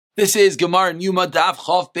This is Gemara and Yuma Daf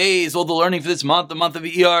Chof Beis. All the learning for this month, the month of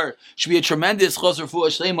Iyar, should be a tremendous Chos Refuah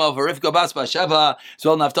Shlema of Rivka Bas Basheva, as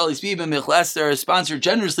well Naftali Spib and Michal Esther, sponsored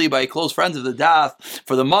generously by close friends of the Daf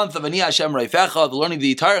for the month of Ani Hashem Reifecha. The learning of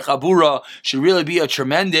the Yitar Chabura should really be a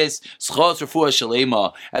tremendous Chos Refuah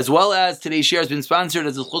Shlema, as well as today's share has been sponsored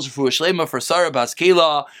as a Chos Refuah Shlema for Sarah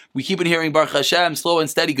Baskela. We keep on hearing Baruch Hashem, slow and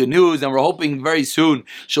steady good news, and we're hoping very soon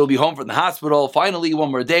she'll be home from the hospital. Finally,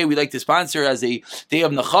 one more day we'd like to sponsor as a day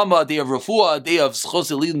of Nachama, a day of Refuah, a day of Schos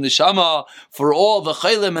Elid Neshama for all the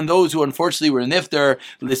Chaylim and those who unfortunately were Nifter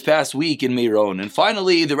this past week in Meiron. And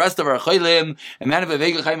finally, the rest of our Chaylim, Emmanuel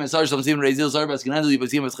Vega Chaim Esar Shalom Simon Reizil Sarbas Ganandli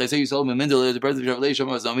Basim As Chaysay Yisrael Mendel the president of Shavlei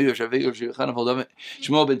Shama Zami Shavik Shana Foldam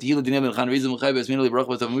Shmuel Ben Tehila Dinim Ben Khan Rizim Chay Basmin Librach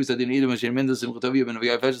Bas Musa Din Edom Shem Mendel Sim Khatavi Ben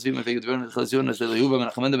Avigai Fash Sim Feg Dvern Khalsion As Lehuva Ben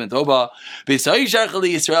Achmenda Ben Toba Besai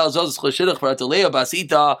Shachli Yisrael Zos Khashidach Pratalea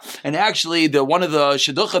Basita. And actually, the one of the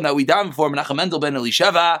Shidduchim that we daven for Menachem Mendel Ben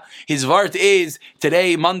Elisheva, his vart is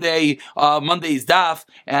today, Monday's daf,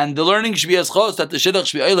 and the learning should be as close that the shidduch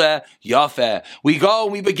should be oile yafeh. We go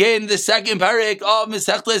and we begin the second parak of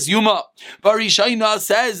Masechtas Yuma. Barishaina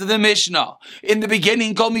says the Mishnah in the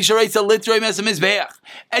beginning, Kol Mishareitza Litrei Mesem Mizbeach.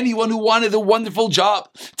 Anyone who wanted the wonderful job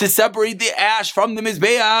to separate the ash from the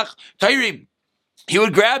Mizbeach, Tairim, he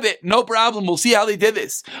would grab it, no problem. We'll see how they did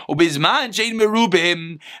this. And when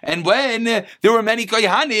there were many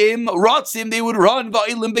kohanim, rotzim, they would run.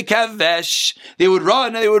 They would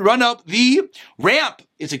run, and they would run up the ramp.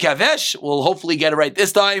 It's a kavesh. We'll hopefully get it right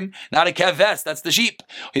this time. Not a kavesh. That's the sheep.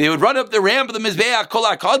 They would run up the ramp of the mizbeach kol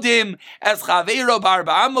hakadim as chaveiro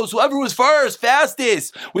barba amos. Whoever was first,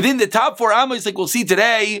 fastest, within the top 4 amos, like we'll see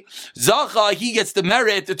today, zacha, he gets the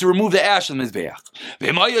merit to remove the ash from the mizbeach.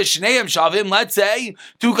 V'maya shneim shavim. Let's say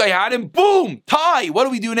 2 kohanim, boom, tie. What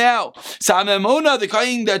do we do now? Samemona, the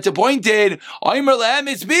kohen that's appointed, Omer lehem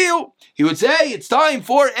itzbiu. He would say it's time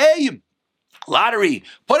for a lottery.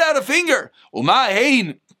 Put out a finger.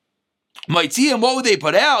 Umahein. Maitziim, what would they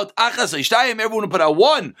put out? Achas Ishtayim, everyone would put out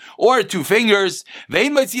 1 or 2 fingers.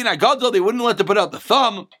 Vein Maitziim Agadol, they wouldn't let them put out the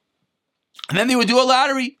thumb. And then they would do a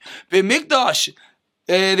lottery. Mikdash,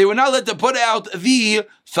 they would not let them put out the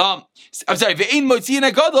thumb. I'm sorry. Ve'in Maitziim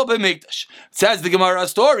Agadol b'Mikdash. Says the Gemara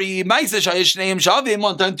story. Ma'aseh Shayishneim Shavim.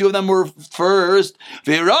 One time 2 of them were first.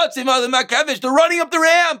 Ve'ratzim Adam HaKavesh. They're running up the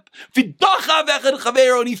ramp. V'dachav echad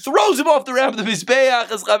Chaveiro, and he throws him off the ramp of the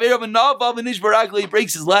Mizbeach. As Chaveiro v'navav v'nishbarak, he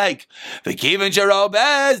breaks his leg. Ve'kiven Sharau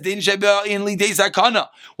Bez Din Shebe'in Lidei Sakana.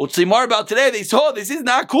 We'll see more about today. They saw this is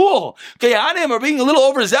not cool. Kehanim are being a little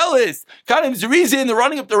overzealous. Kanim is the reason they're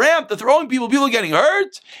running up the ramp. They're throwing people getting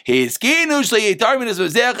hurt. His kinush le'yitarmin is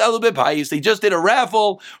Mizbeach elubeh payis. They just did a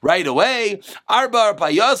raffle right away. Arba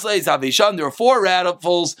payasles havishan. There are 4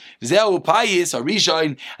 raffles. Zeu payis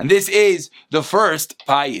arishon, and this is the first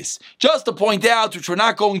payis. Just to point out, which we're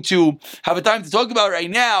not going to have a time to talk about right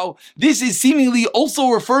now, this is seemingly also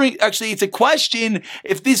referring. Actually, it's a question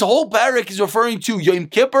if this whole parak is referring to Yom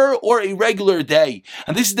Kippur or a regular day,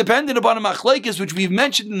 and this is dependent upon a machlekes which we've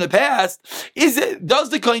mentioned in the past. Does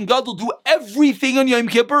the Kohen Gadol do everything on Yom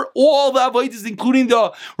Kippur, all the avodas, including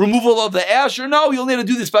the removal of the ash, or no, you'll need to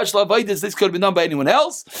do the special avodas? This could have been done by anyone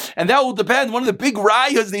else, and that will depend. One of the big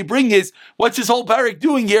rayas they bring is, what's this whole parak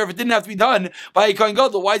doing here if it didn't have to be done by a Kohen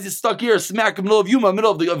Gadol? Why is it stuck here, smack in the middle of Yuma,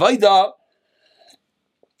 middle of the avodah,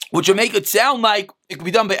 which would make it sound like it could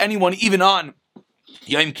be done by anyone, even on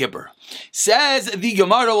Yom Kippur? Says the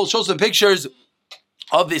Gemara, will show some pictures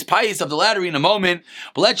of this pious of the lottery in a moment,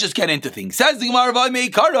 but let's just get into things. Says the Gemara, my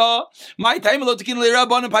time.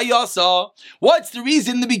 What's the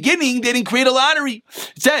reason in the beginning they didn't create a lottery?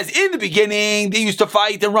 It says in the beginning they used to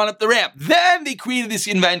fight and run up the ramp. Then they created this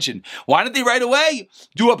invention. Why didn't they right away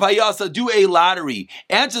do a payasa, do a lottery?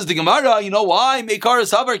 Answers the Gemara, you know why? This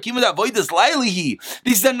is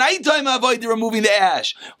the nighttime avoid, they're removing the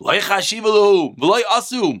ash. They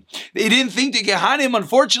didn't think the Gehanim,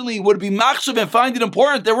 unfortunately, would be machshav and find it important.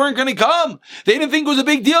 They weren't going to come. They didn't think it was a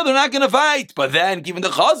big deal. They're not going to fight. But then, given the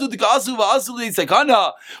chazu, the kasu, v'asu, the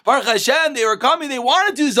sakana, Baruch Hashem, they were coming. They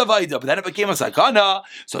wanted to do zavaida, but then it became a sakana.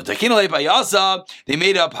 So takina le'payasa, they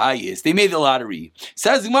made up hayis. They made the lottery.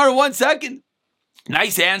 Says the Gemara, 1 second.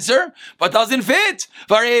 Nice answer, but doesn't fit.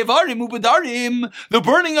 The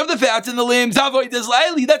burning of the fats in the limbs,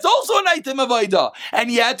 that's also an item of Avodah.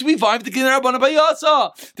 And yet we find the Kinarabana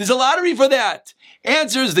Bayasa. There's a lottery for that.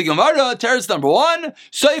 Answers the Gemara, teres number 1,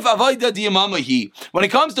 Seif Avodah Diamamahi. When it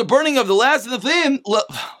comes to burning of the last of the flame,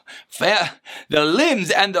 the limbs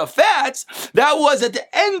and the fats, that was at the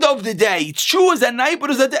end of the day. It's true it was at night, but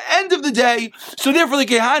it was at the end of the day. So therefore the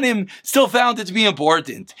Kehanim still found it to be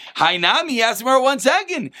important. Hainami, ask me 1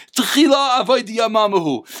 second. If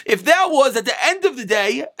that was at the end of the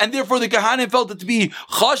day, and therefore the Kehanim felt it to be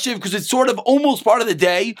chashiv because it's sort of almost part of the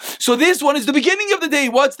day, so this one is the beginning of the day.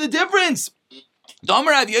 What's the difference?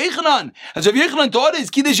 Domer Rav Yochanan, as Rav Yochanan taught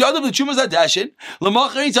is Kiddush Yadav l'Tshuma Zadashin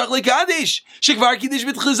l'Machar Yitzchak l'Kaddish Shekvar Kiddush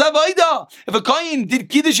b'Tchaz Avoda. If a kohen did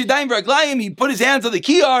Kiddush Yadayim v'Raglayim, he put his hands on the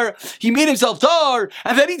kiyar, he made himself tar,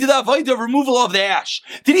 and then he did the Avoda of removal of the ash.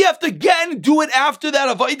 Did he have to again do it after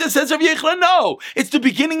that Avoda? Says Rav Yochanan, no. It's the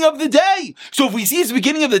beginning of the day. So if we see it's the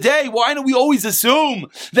beginning of the day, why don't we always assume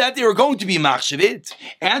that they were going to be machshavit?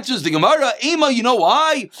 Answers the Gemara, Ema, you know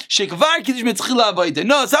why? Shekvar Kiddush b'Tchila Avoda.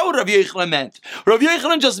 No, that's not what Rav Yochanan meant. Rav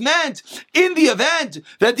Yochanan just meant in the event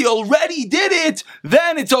that they already did it,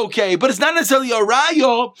 then it's okay. But it's not necessarily a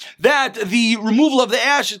rayo that the removal of the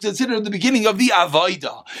ash is considered the beginning of the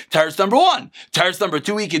avodah. Teretz number 1. Teretz number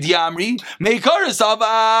 2, Iked Yamri, Meikaris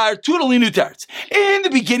Avar, Tudalinu Teretz. In the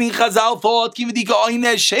beginning, Chazal thought, Kivadika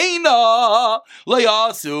Oine Sheina,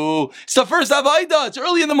 Layasu. It's the first avodah. It's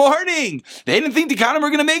early in the morning. They didn't think the Kanim were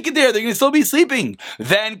going to make it there. They're going to still be sleeping.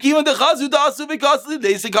 Then, Kivan the Chazu Dasu Vikasli,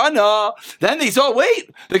 then they saw, wait,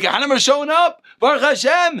 the Kehanim are showing up, Baruch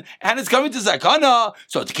Hashem, and it's coming to Zakana.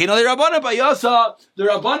 So Tekina the Rabbanan Bayasa, the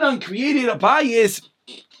Rabbanan created a bias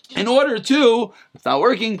in order to, it's not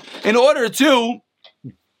working, in order to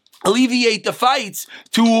alleviate the fights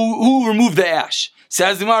to who removed the ash.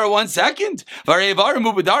 Says the Gemara 1 second. Again,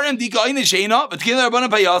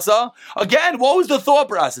 what was the thought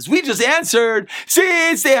process? We just answered,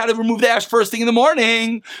 since they had to remove the ash first thing in the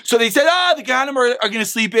morning, so they said, the Kehanim are going to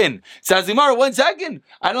sleep in. Says the Gemara 1 second.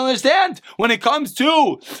 I don't understand. When it comes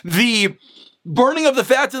to the burning of the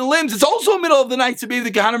fats and the limbs, it's also middle of the night, so maybe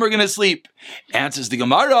the Kehanim are going to sleep. Answers the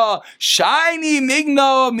Gemara, shiny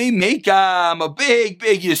migno me mekam, a big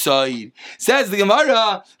yisoid. Says the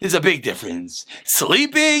Gemara, there's a big difference.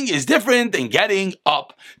 Sleeping is different than getting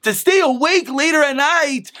up. To stay awake later at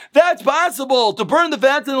night, that's possible. To burn the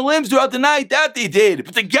fats and the limbs throughout the night, that they did.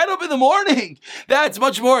 But to get up in the morning, that's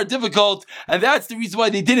much more difficult, and that's the reason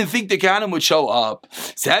why they didn't think the Kehanim would show up.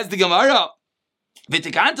 Says the Gemara, says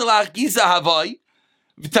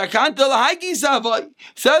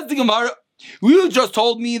the Gemara, you just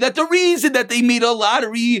told me that the reason that they made a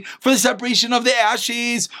lottery for the separation of the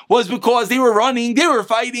ashes was because they were running, they were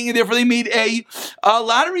fighting, and therefore they made a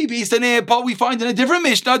lottery based on it. But we find in a different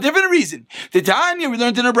Mishnah, a different reason. The Tanya we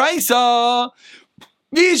learned in a Brisa,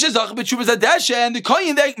 and the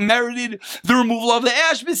kohen that merited the removal of the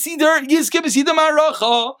ash,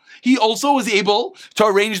 he also was able to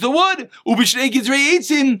arrange the wood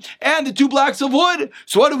and the 2 blocks of wood.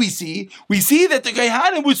 So what do we see? We see that the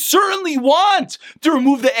Kehanim would certainly want to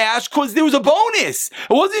remove the ash because there was a bonus.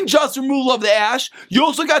 It wasn't just removal of the ash. You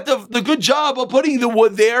also got the good job of putting the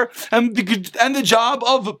wood there and the job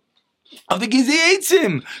of the Gizei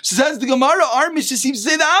Eitzim. So says the Gemara, our Mishnah seems to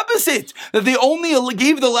say the opposite, that they only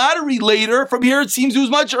gave the lottery later. From here it seems it was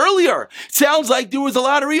much earlier. It sounds like there was a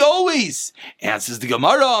lottery always. Answers the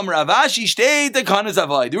Gemara, Ravashi shtei tekanas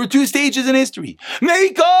avai. There were 2 stages in history.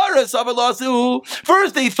 First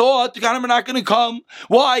they thought the Kehanim are not going to come.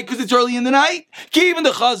 Why? Because it's early in the night. Even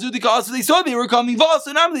the Chazu, the Kasu, they saw they were coming.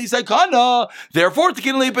 They said, therefore the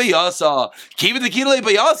Kinalei Bayasa. Even the Kinalei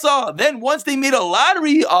Bayasa. Then once they made a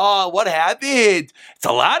lottery, what happened? It's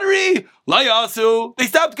a lottery. Layasu. They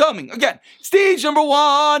stopped coming. Again, stage number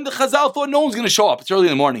 1, the Chazal thought no one's going to show up. It's early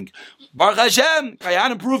in the morning. Baruch Hashem,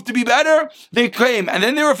 Kayanim proved to be better. They came, and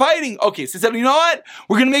then they were fighting. Okay, so they said, you know what?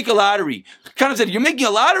 We're going to make a lottery. Kind of said, you're making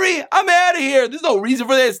a lottery? I'm out of here. There's no reason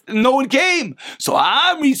for this. And no one came. So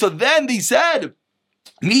then they said,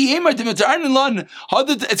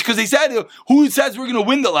 it's because they said, who says we're going to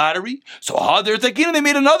win the lottery? So they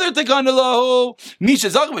made another takana.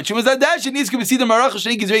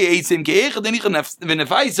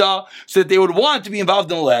 So that they would want to be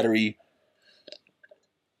involved in the lottery.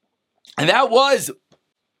 And that was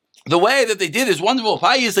the way that they did this wonderful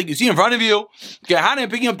pious, like you see in front of you.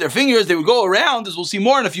 Kehanim picking up their fingers, they would go around, as we'll see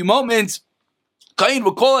more in a few moments. Kain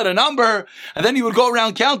would call it a number, and then he would go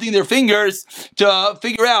around counting their fingers to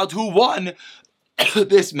figure out who won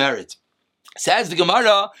this merit. Says the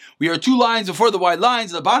Gemara, we are 2 lines before the white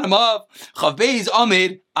lines at the bottom of Chav Beis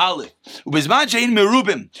Amid Aleph.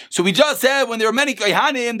 So we just said when there were many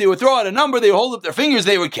Kehanim, they would throw out a number, they would hold up their fingers,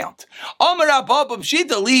 they would count.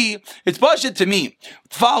 It's Pashat to me.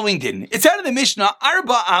 The following didn't. It said in the Mishnah,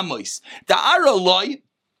 Arba Amos. The Araloi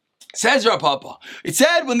Says Rav Papa. It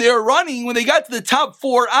said when they were running, when they got to the top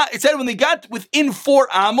 4, it said when they got within 4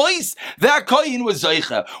 amos, that kohen was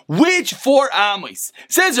zeicha. Which 4 amos?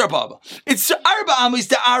 Says Rav Papa. It's arba amos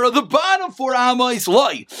to ara, the bottom 4 amos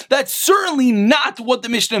lie. That's certainly not what the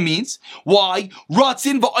Mishnah means. Why?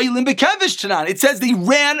 Ratzin va'olim bekevish tanan. It says they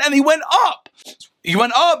ran and they went up. He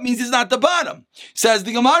went up means it's not the bottom. Says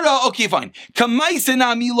the Gemara, okay, fine.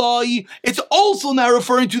 It's also now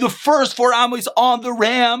referring to the first 4 amos on the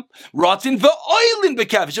ramp. Ratzin va'oilin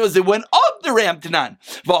bekevish. It was they went up the ramp tanan.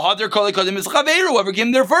 V'hadar kol hakadim is chaveru. Whoever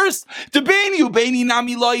came there first. To beini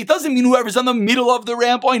namilai. It doesn't mean whoever's on the middle of the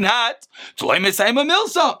ramp. Why not?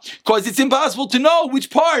 Because it's impossible to know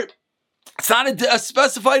which part. It's not a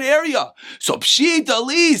specified area. So Pshit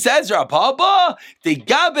Ali says Rav Papa, the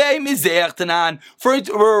Gabe Mizeach Tanan,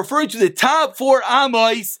 referring to the top 4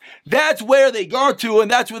 amos, that's where they go to, and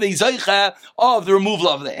that's where they zeicha of the removal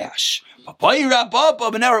of the ash. But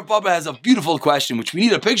now Rav Papa has a beautiful question, which we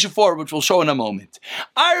need a picture for, which we'll show in a moment.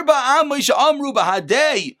 Arba amos amru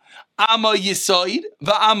b'hadei. Amma Yisoid,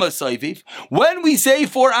 Va'ama Soiviv. When we say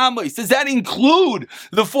 4 amos, does that include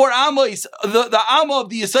the 4 amos, the Amma of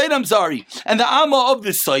the Yisoid, and the Amma of the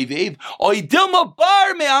Soiviv? Oidilma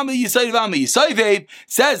bar me Amma Yisoid, Va'ama Yisoiviv,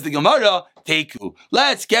 says the Gemara, Teku.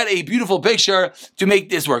 Let's get a beautiful picture to make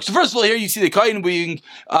this work. So first of all, here you see the kohen being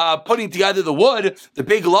putting together the wood, the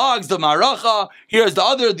big logs, the maracha. Here's the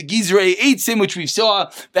other, the gizrei eitzim, which we saw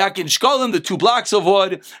back in Shkolim, the 2 blocks of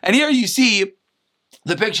wood. And here you see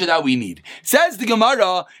the picture that we need. Says the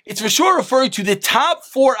Gemara, it's for sure referring to the top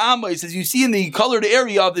 4 amos, as you see in the colored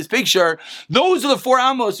area of this picture. Those are the 4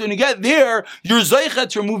 amos. So when you get there, you're zeicha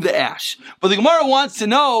to remove the ash. But the Gemara wants to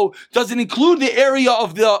know, does it include the area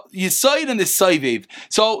of the Yisoid and the Soiviv?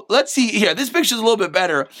 So let's see here. This picture is a little bit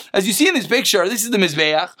better. As you see in this picture, this is the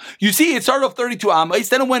Mizbeach. You see it started off 32 amos,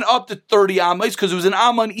 then it went up to 30 amos because there was an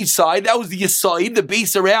amma on each side. That was the Yisoid, the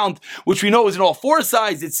base around, which we know is in all 4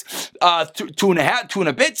 sides. It's 2.5, 2 and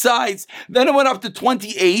a bit sides. Then it went up to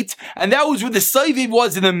 28, and that was where the Soiviv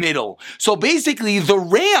was in the middle. So basically, the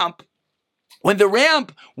ramp, when the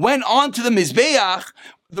ramp went onto the Mizbeach,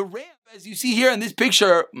 the ramp, as you see here in this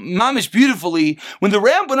picture, mamish beautifully, when the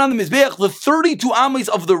ramp went on the Mizbeach, the 32 amos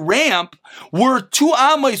of the ramp were 2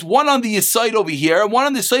 amos, one on the side over here, and one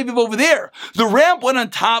on the Soiviv over there. The ramp went on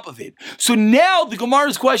top of it. So now the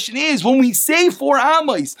Gemara's question is, when we say 4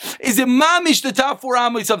 amos, is it mamish the top 4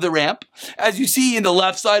 amos of the ramp, as you see in the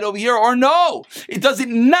left side over here, or no? It does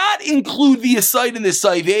not include the side and the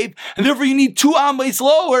Soiviv, and therefore you need 2 amos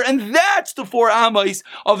lower, and that's the 4 amos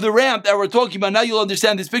of the ramp that we're talking about. Now you'll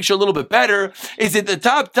understand this picture a little bit better. Is it the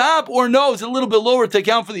top, or no? Is it a little bit lower to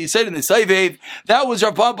account for the Yisayid and the Soiviv? That was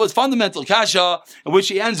Rav Papa's fundamental kasha, in which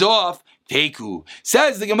he ends off, Teku.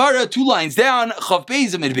 Says the Gemara 2 lines down, Chav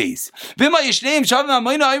Beis Amid Beis.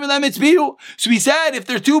 So he said, if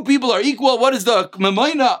their 2 people are equal, what is the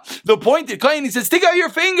Mamayna? The pointed kohen, he said, stick out your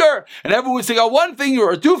finger. And everyone would stick out 1 finger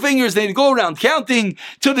or 2 fingers. They'd go around counting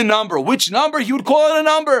to the number. Which number? He would call it a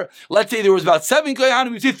number. Let's say there was about 7 kohen,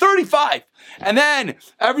 he would say 35. And then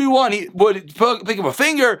everyone he would pick up a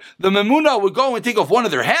finger. The Memuna would go and take off one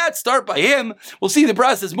of their hats, start by him. We'll see the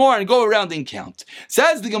process more and go around and count.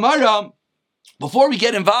 Says the Gemara, before we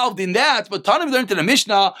get involved in that, but Tanim learned in the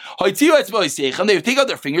Mishnah, and they would take out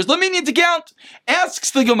their fingers, let me need to count. Asks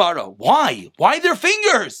the Gemara, why? Why their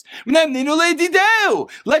fingers?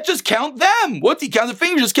 Let's just count them. What do you count their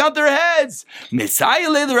fingers? Just count their heads. You're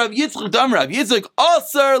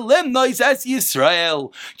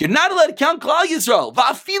not allowed to count Klal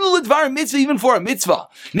Yisrael, even for a mitzvah.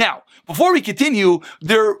 Now, before we continue,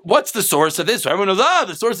 what's the source of this? Everyone knows,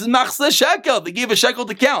 the source is Machzeh Shekel. They gave a shekel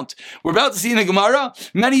to count. We're about to see in the Gemara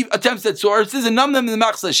many attempts at sources, and none of them in the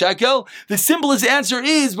Machzeh Shekel. The simplest answer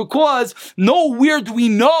is because nowhere do we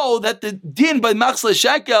know that the din by Machzeh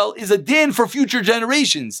Shekel is a din for future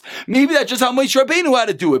generations. Maybe that's just how Moshe Rabbeinu had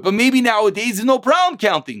to do it, but maybe nowadays there's no problem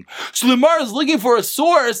counting. So the Gemara is looking for a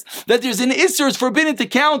source that there's an Isser, it's forbidden to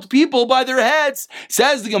count people by their heads.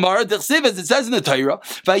 Says the Gemara, as it says in the Torah,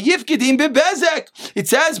 it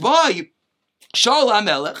says by Shaul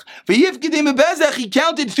HaMelech, he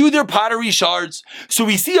counted through their pottery shards. So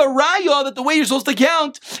we see a raya that the way you're supposed to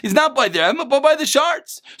count is not by them, but by the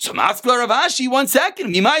shards. So Maskla Rav Ashi, 1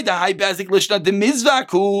 second.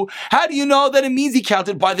 How do you know that it means he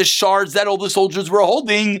counted by the shards that all the soldiers were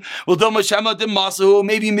holding? Well,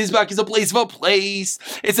 maybe Mizbach is a place of a place.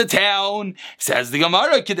 It's a town. Says the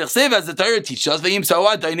Gemara, as the Torah teaches us, as the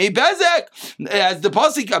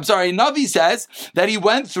Pasuk, Navi says that he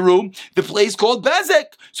went through the place called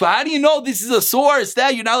Bezek. So how do you know this is a source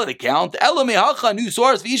that you're not allowed to count? New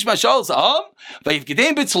source,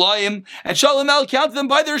 And Shalom El counted them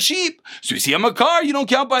by their sheep. So you see a makar, you don't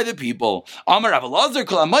count by the people. Amar Rav Elazar,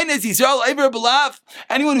 Kol Hamaynes Yisrael Eiver B'Laf.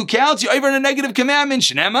 Anyone who counts, you over in a negative commandment.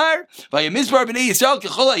 Shnemar, Vayamizbar B'nei Yisrael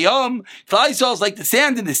Kechol Hayom. Klal Yisrael is like the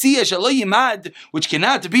sand in the sea, Shelo Yimad, which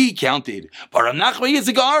cannot be counted. But Rav Nachman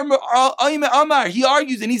Yitzchak Amar, he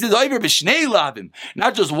argues and he says Eiver B'Shnei Lavim,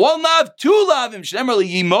 not just one lav, two lavim. Shnemar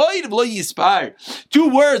Yimoid V'Lo Yispar. 2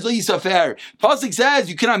 words, Lo Yisafer. Pasuk says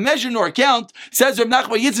you cannot measure nor count. Says Rav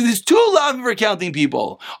Nachman Yitzchak, there's 2 lavim for counting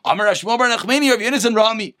people. Amar Shmuel Bar Nachmani, Rav Yonasan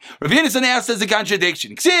Rami. Rav Yonasan asks as a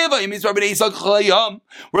contradiction.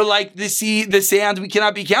 We're like the sea, the sand, we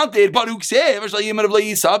cannot be counted.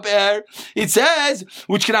 It says,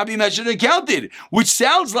 which cannot be measured and counted, which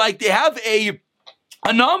sounds like they have a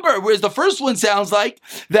number, whereas the first one sounds like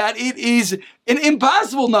that it is an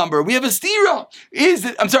impossible number. We have a stira.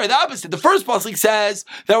 The opposite. The first pasuk says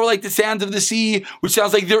that we're like the sand of the sea, which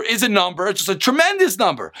sounds like there is a number. It's just a tremendous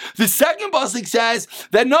number. The second pasuk says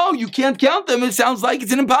that no, you can't count them. It sounds like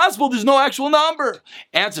it's an impossible. There's no actual number.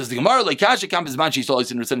 Answers the Gemara like Kasha comes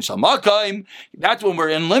that's when we're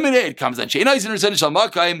unlimited. Comes on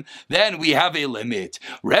then we have a limit.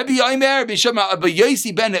 Rabbi Aimer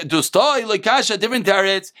Yosi ben Dustoi like Kasha different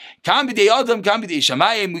teretz. Adam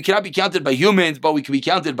Shamayim. We cannot be counted by humans, but we can be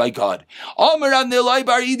counted by God. When a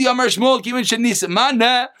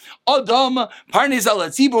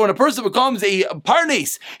person becomes a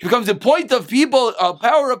parnes, he becomes a point of people, a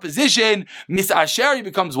power of position, misasher, he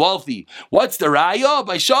becomes wealthy. What's the raya?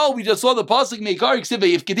 By Shaul, we just saw the pasuk meikar ksiva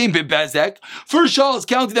yifkedim bebezek. First Shaul is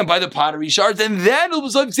counting them by the pottery shards, and then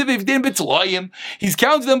he's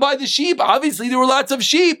counting them by the sheep. Obviously, there were lots of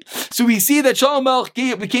sheep, so we see that Shaul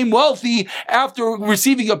Melch became wealthy after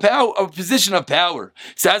receiving a position of power.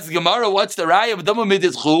 Says the Gemara, what's the raya?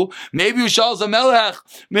 Maybe it was Shaul's Melech.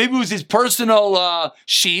 Maybe it was his personal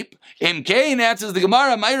sheep. Imkain answers the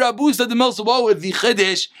Gemara, Mayra Abusa the Melsawa with the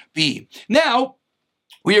Chedesh B. Now,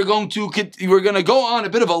 we're going to go on a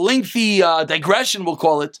bit of a lengthy digression, we'll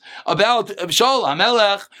call it, about Shaul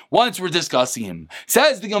HaMelech once we're discussing him.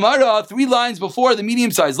 Says the Gemara 3 lines before the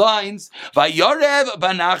medium-sized lines, Vayarev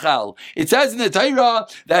Banachal. It says in the Torah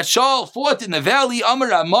that Shaul fought in the valley, Amar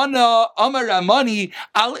Ramani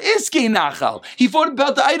Al Iske Nachal. He fought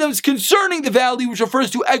about the items concerning the valley, which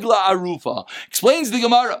refers to Egla Arufa. Explains the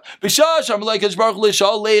Gemara, B'shash Amalek Baruch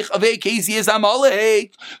L'Shaul Lech Avei Kesi Es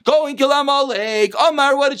Amalek. Go and kill Amalek.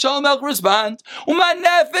 Amar, what did Shalom Melch respond? What's the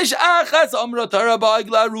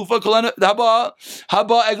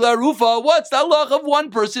halach of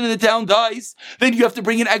one person in the town dies? Then you have to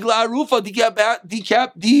bring an Egla Arufa,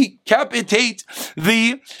 decapitate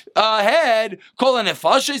the head.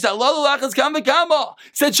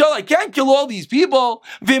 Said Shaul, I can't kill all these people.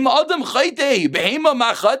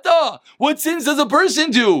 What sins does a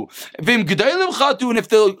person do? And if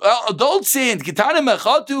the adult sinned,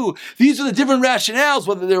 these are the different rationales,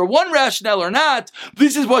 whether they're one rationale or not.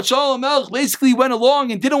 This is what Shaul HaMelech basically went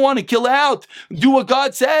along and didn't want to kill out. Do what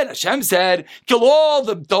God said. Hashem said, kill all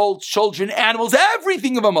the adults, children, animals,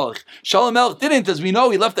 everything of Amalek. Shaul HaMelech didn't. As we know,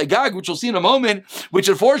 he left Agag, which we'll see in a moment, which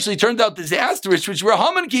unfortunately turned out disastrous, which is where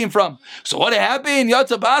Haman came from. So what happened?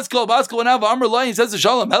 Yatza Baskal went out of Amr Lai and says to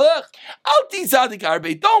Shaul HaMelech, Alti Sadik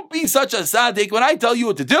Arbe, don't be such a Sadik. When I tell you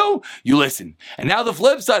what to do, you listen. And now the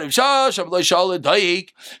flip side of Shaul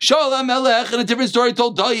HaMelech, in a different story,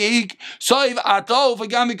 told Dayik,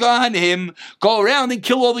 go around and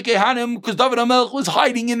kill all the Kehanim, because David HaMelech was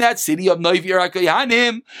hiding in that city of Noiv Yirak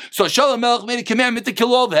Kehanim. So Shaul HaMelech made a commandment to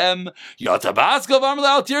kill all of them. Don't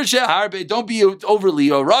be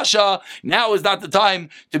overly Russia. Now is not the time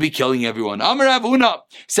to be killing everyone. Amar Avuna,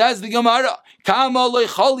 says the Gemara,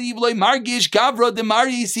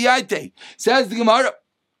 says the Gemara,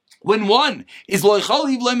 when one is loy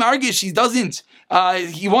chaliv loy margish, he doesn't.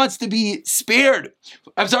 He wants to be spared.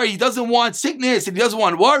 He doesn't want sickness and he doesn't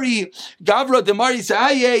want worry. Gavra demari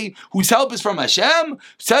sa'aye, whose help is from Hashem.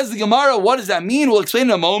 Says the Gemara, what does that mean? We'll explain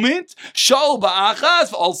in a moment. Shaul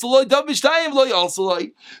ba'achas also loy dav b'shtayim loy also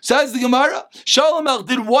loy. Says the Gemara, Shaul HaMelech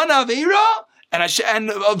did one aveira. And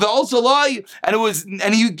also lie,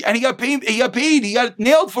 and he got paid. He got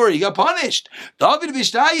nailed for it. He got punished. David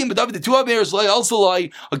Vishtayim, but David the 2 Averos lie also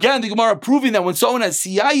lie. Again, the Gemara proving that when someone has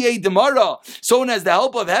CIA Demara, someone has the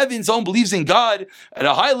help of heaven, someone believes in God at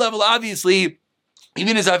a high level. Obviously,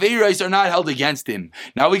 even his Aveiros are not held against him.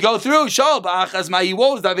 Now we go through Shaul ba'achas ma'i.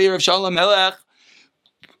 What was the Aveir of Shaul HaMelech?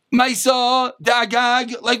 Maisa, the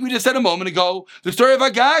Agag, like we just said a moment ago, the story of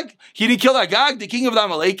Agag, he didn't kill Agag, the king of the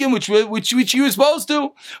Amalekim, which he was supposed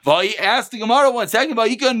to. He asked the Gemara 1 second,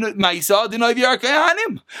 Maisa,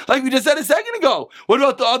 like we just said a second ago. What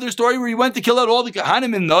about the other story where he went to kill out all the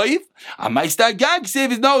Kahanim in Noiv? Maisa Agag,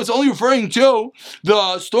 no, it's only referring to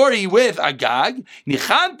the story with Agag.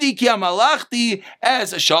 Nichanti ki amalachti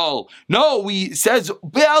as a shal. No, we says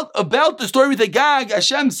about the story with Agag,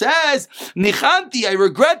 Hashem says, Nichanti, I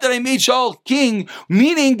regret that I made Shaul king,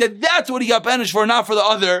 meaning that's what he got punished for, not for the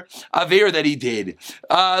other Aveir that he did.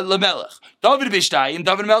 Lamelech. David B'shtayim,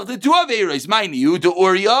 David Melech did 2 Aveiros. Mine to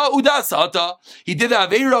Uriah Udasata. He did the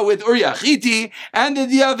Aveira with Uriah Chiti, and did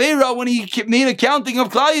the Aveira when he made a counting of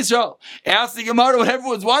Klal Yisrael. Asked the Gemara what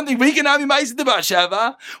everyone's wanting. We can have him to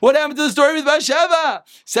Bathsheba. What happened to the story with Bathsheba?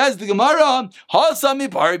 Says the Gemara, Hasami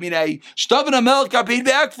Parmine. David Melech got paid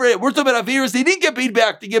back for it. We're talking about Aveiros. They didn't get paid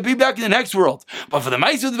back. They get paid back in the next world. But for the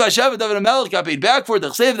mice with Bathsheba, David Melech got paid back for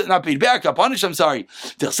it. Not paid back, got punished. I'm sorry.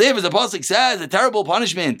 T'chsev, as the pasuk says, a terrible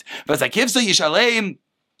punishment.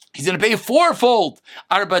 He's going to pay 4-fold.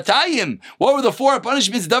 Arbatayim. What were the 4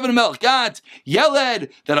 punishments David Melech got? Yeled,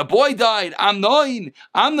 that a boy died. Amnon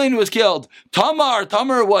was killed.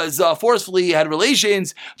 Tamar was forcefully had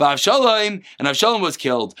relations. Avshalom, and Avshalom was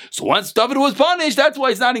killed. So once David was punished, that's why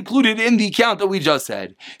it's not included in the count that we just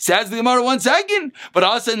said. Says the Gemara 1 second. But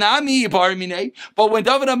Asanami Parmine. But when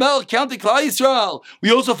David Melech counted Klal Yisrael,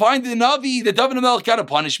 we also find in the Navi that David Melech got a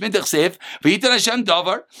punishment. V'yitan Hashem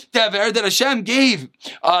Dever that Hashem gave.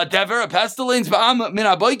 Dever, a pestilence,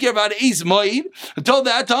 until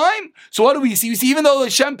that time. So what do we see? We see even though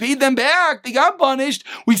Hashem paid them back, they got punished,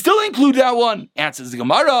 we still include that one. Answers the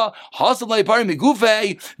Gemara,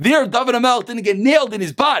 there David HaMelech didn't get nailed in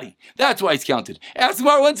his body. That's why it's counted. Ask the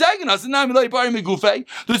Gemara 1 second.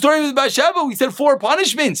 The story with Bathsheba, we said 4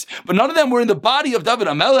 punishments, but none of them were in the body of David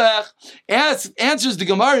HaMelech. Answers the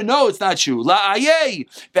Gemara, no, it's not true. In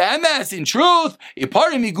truth, David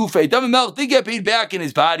HaMelech did get paid back in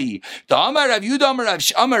his body. The Amar Rav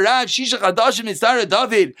Yehuda Amar Rav Shisha Chadashim Mitzara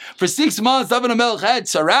David. For 6 months, David HaMelech had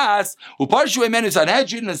Saras, Uparshu Menu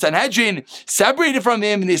Sanhedrin, and Sanhedrin separated from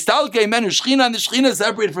him, and Nistalke Menu Shechina, and the Shechina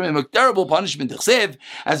separated from him. A terrible punishment.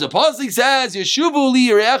 As the pasuk says, Yeshuvu li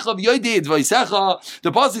Yirechav Yodeid Vaisecha.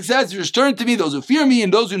 The pasuk says, return to me those who fear me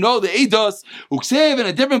and those who know the Eidos. Uksev, and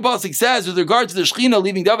a different pasuk says, with regard to the Shechina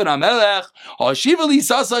leaving David HaMelech, Hashiva li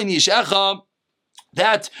Sasa in Yishecha.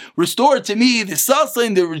 That restored to me the salsa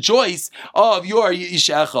and the rejoice of your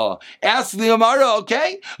Yishecha. Ask the Gemara,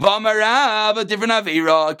 okay? V'amarav, a different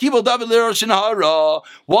Aveira. Kibol David l'Rosh Hara.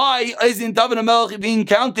 Why isn't David HaMelech being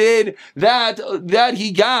counted that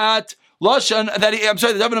he got Lashon, that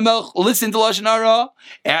David HaMelech listened to Lashon Hara?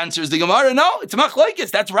 Answers the Gemara, no, it's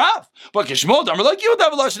Machlokes, that's Rav. But Kishmol, Damar like you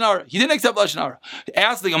David Lashon Hara. He didn't accept Lashon Hara.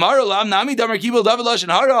 Ask the Gemara, Lam Nami Damar Kibul David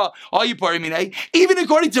Lashon Hara. Are you parimine? Even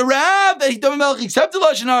according to Rav, that David HaMelech accepted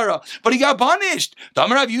Lashon Hara, but he got punished.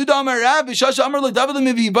 Damar Rav Yehuda Amar Rav, B'shasha Amar like David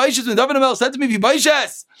Mevi Baishes, when David HaMelech said to me,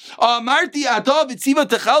 Baishes, Marti Atav Itziva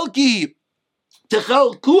Techalki.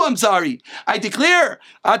 I'm sorry. I declare,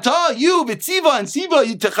 Ata, you, Vitziva, and Siva,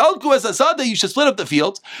 Techalku as Asada, you should split up the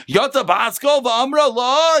field. Yata Baskal, V'amra,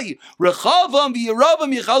 Lai, Rechavam,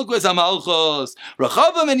 V'yiravam, Yechalku as Amalchos.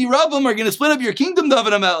 Rechavam and Yiravam are going to split up your kingdom,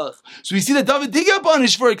 David HaMelech. So we see that David did get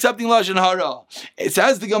punished for accepting Lashon Hara. It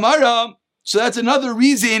says the Gemara, so that's another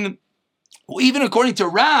reason, even according to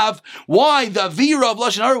Rav, why the Avira of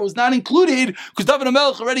Lashon Hara was not included, because David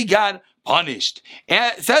HaMelech already got punished.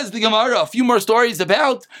 And it says the Gemara, a few more stories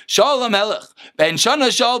about Shaul HaMelech. Ben Shana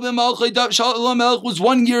Shaul ben Malchai, Shaul HaMelech was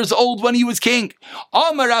 1 year old when he was king.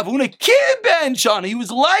 Amar Rav Huna Kid Ben Shana, he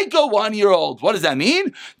was like a 1-year-old. What does that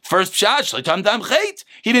mean? First pshat, Shleitam Dam Chait,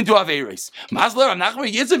 he didn't do Averis. Masler Rav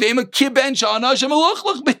Nachman Yitzavim Kid Ben Shana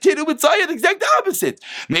Shemaluchlach Betidu B'tzayah, the exact opposite.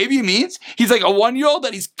 Maybe it means he's like a 1-year-old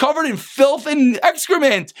that he's covered in filth and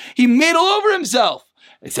excrement. He made all over himself.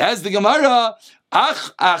 It says the Gemara,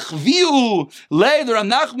 Viu le the Rav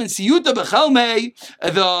Nachman siyuta bechelmei,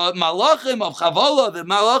 the malachim of Chavala, the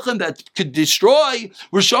malachim that could destroy,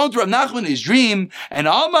 were shown to Rav Nachman in his dream. And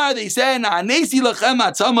Amar, they said, Anesi lechem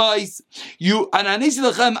atzamais, you Anesi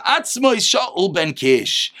lechem atzmais Shaul ben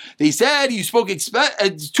Kish. They said you spoke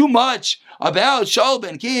too much about Shaul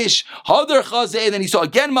ben Kish. Hadar Chazeh. Then he saw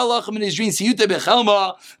again malachim in his dreams. Siyuta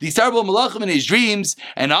bechelma, these terrible malachim in his dreams.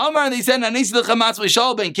 And Amar, they said, Anesi lechem atzmais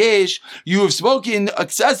Shaul ben Kish. You have spoken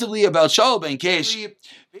excessively about Shaul ben Kish.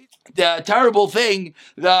 terrible thing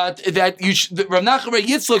that Rav Nachman bar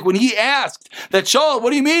Yitzchak, when he asked that Shaul,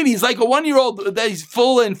 what do you mean? He's like a 1-year-old that he's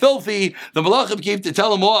full and filthy. The Malachim came to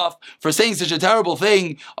tell him off for saying such a terrible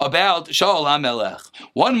thing about Shaul HaMelech.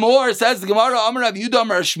 One more says the Gemara, Amar Rav Yehuda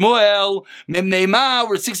Amar Shmuel, Mimneima,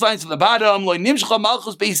 we're 6 lines from the bottom. Lo nimshcha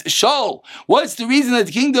malchus beis Shaul. What's the reason that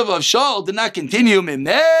the kingdom of Shaul did not continue?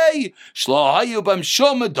 Mimnei shlo hayu bam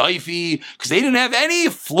shom daifi, because they didn't have any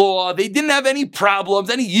flaw, they didn't have any problems,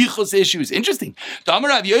 any yichus issues. Interesting.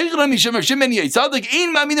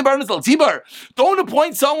 Don't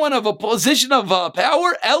appoint someone of a position of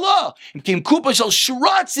power. Ella. You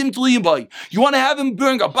want to have him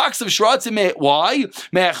bring a box of shratzim. Why?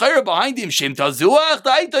 Behind him.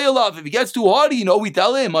 If he gets too haughty, we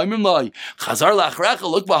tell him,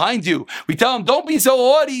 look behind you. We tell him, don't be so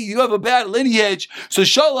haughty, you have a bad lineage. So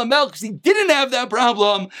Shaul HaMelech, because he didn't have that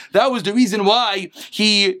problem, that was the reason why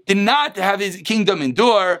he did not have his kingdom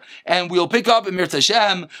endure. And we'll pick up in Mirz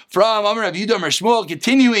Hashem from Amar Rav Yehuda Amar Shmuel,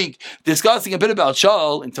 continuing discussing a bit about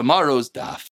Shaul in tomorrow's daf.